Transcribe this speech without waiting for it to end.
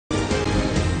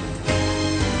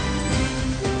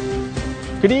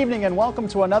Good evening and welcome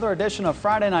to another edition of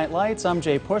Friday Night Lights. I'm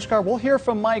Jay Pushkar. We'll hear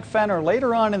from Mike Fenner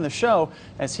later on in the show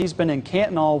as he's been in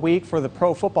Canton all week for the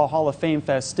Pro Football Hall of Fame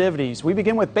festivities. We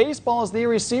begin with baseball as the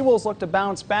Erie Seawolves look to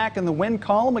bounce back in the win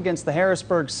column against the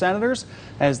Harrisburg Senators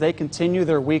as they continue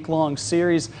their week-long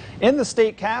series in the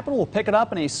state capitol. We'll pick it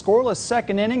up in a scoreless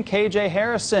second inning. KJ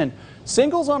Harrison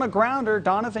singles on a grounder.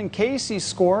 Donovan Casey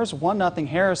scores 1-0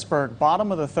 Harrisburg.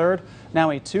 Bottom of the third, now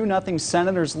a 2-0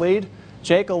 Senators lead.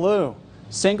 Jake Alou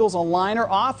singles a liner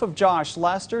off of Josh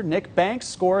Lester. Nick Banks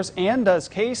scores and does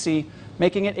Casey,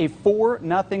 making it a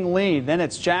 4-0 lead. Then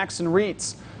it's Jackson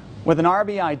Reitz with an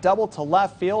RBI double to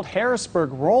left field.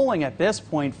 Harrisburg rolling at this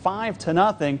point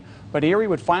 5-0, but Erie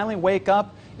would finally wake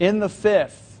up in the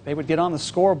fifth. They would get on the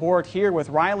scoreboard here with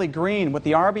Riley Green with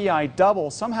the RBI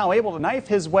double, somehow able to knife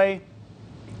his way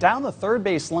down the third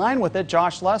base line with it.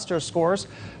 Josh Lester scores.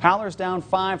 Howler's down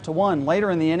 5-1.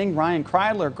 Later in the inning, Ryan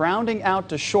Kreidler grounding out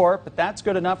to short, but that's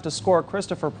good enough to score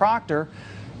Christopher Proctor.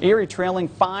 Erie trailing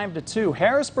 5-2.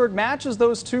 Harrisburg matches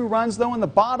those 2 runs, though, in the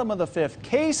bottom of the fifth.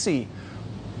 Casey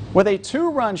with a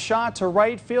 2-run shot to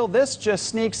right field. This just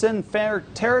sneaks in fair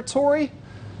territory.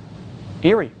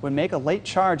 Erie would make a late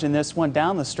charge in this one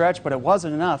down the stretch, but it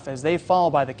wasn't enough as they fall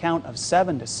by the count of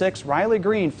 7-6. Riley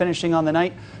Green finishing on the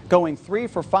night, going 3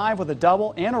 for 5 with a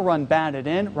double and a run batted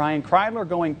in. Ryan Kreidler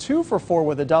going 2 for 4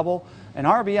 with a double, an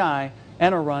RBI,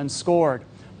 and a run scored.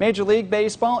 Major League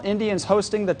Baseball, Indians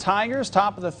hosting the Tigers.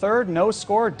 Top of the third, no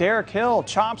score. Derek Hill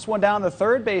chops one down the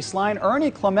third base line. Ernie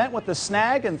Clement with the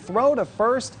snag and throw to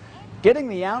first, getting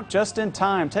the out just in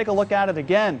time. Take a look at it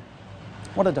again.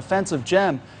 What a defensive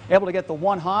gem. Able to get the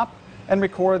one hop and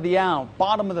record the out.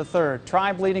 Bottom of the third.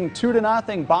 Tribe leading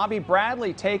 2-0. Bobby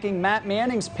Bradley taking Matt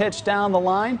Manning's pitch down the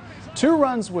line. 2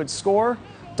 runs would score,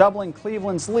 doubling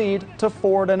Cleveland's lead to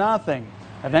 4-0.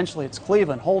 Eventually it's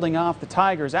Cleveland holding off the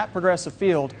Tigers at Progressive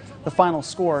Field. The final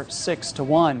score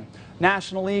 6-1.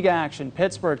 National League action.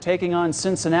 Pittsburgh taking on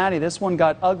Cincinnati. This one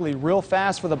got ugly real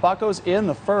fast for the Buccos in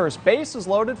the first. Bases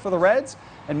loaded for the Reds,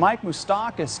 and Mike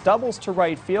Moustakis doubles to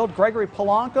right field. Gregory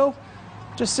Polanco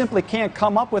just simply can't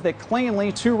come up with it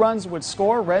cleanly. 2 runs would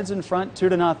score. Reds in front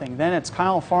 2-0. Then it's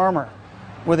Kyle Farmer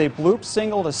with a bloop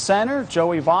single to center.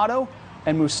 Joey Votto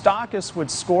and Moustakis would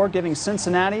score, giving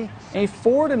Cincinnati a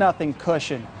 4-0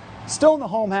 cushion. Still in the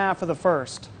home half of the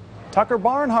first, Tucker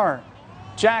Barnhart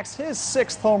jacks his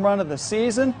 6th home run of the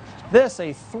season. This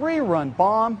a 3-run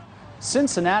bomb.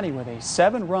 Cincinnati with a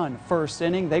 7-run first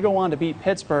inning. They go on to beat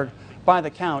Pittsburgh by the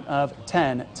count of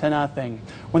 10-0.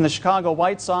 When the Chicago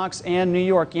White Sox and New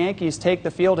York Yankees take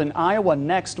the field in Iowa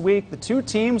next week, the 2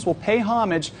 teams will pay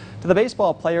homage to the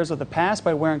baseball players of the past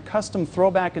by wearing custom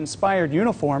throwback-inspired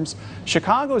uniforms.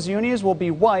 Chicago's unis will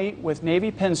be white with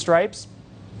navy pinstripes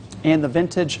and the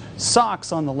vintage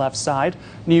socks on the left side.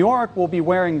 New York will be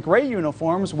wearing gray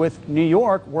uniforms with New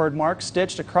York wordmark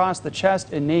stitched across the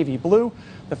chest in navy blue.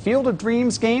 The Field of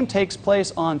Dreams game takes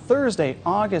place on Thursday,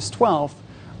 August 12th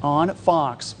on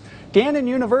Fox. Gannon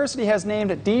University has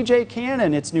named DJ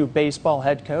Cannon its new baseball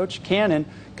head coach. Cannon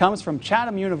comes from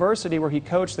Chatham University, where he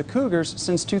coached the Cougars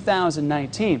since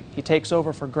 2019. He takes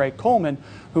over for Greg Coleman,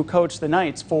 who coached the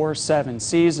Knights for 7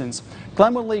 seasons.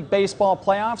 Glenwood League Baseball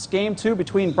playoffs, Game 2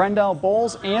 between Brendel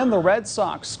Bulls and the Red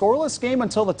Sox. Scoreless game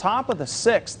until the top of the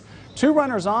 6th. 2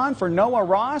 runners on for Noah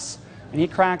Ross, and he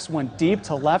cracks one deep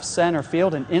to left center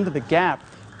field and into the gap.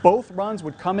 Both runs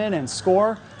would come in and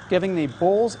score, giving the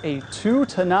Bulls a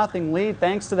 2-0 lead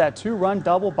thanks to that 2-run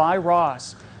double by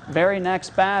Ross. Very next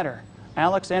batter,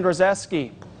 Alex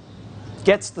Andrzejewski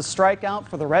gets the strikeout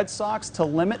for the Red Sox to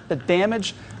limit the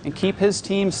damage and keep his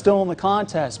team still in the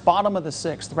contest. Bottom of the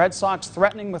 6th, Red Sox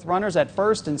threatening with runners at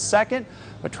first and second,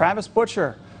 but Travis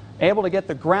Butcher able to get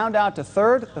the ground out to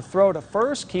third, the throw to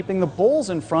first, keeping the Bulls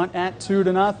in front at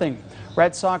 2-0.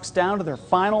 Red Sox down to their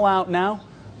final out now.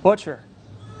 Butcher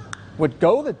would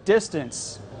go the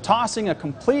distance, tossing a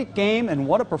complete game, and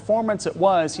what a performance it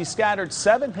was. He scattered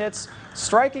 7 hits,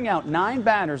 striking out 9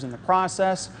 batters in the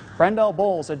process. Brendel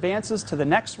Bulls advances to the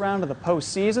next round of the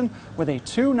postseason with a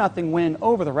 2-0 win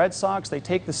over the Red Sox. They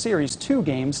take the series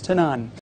 2-0.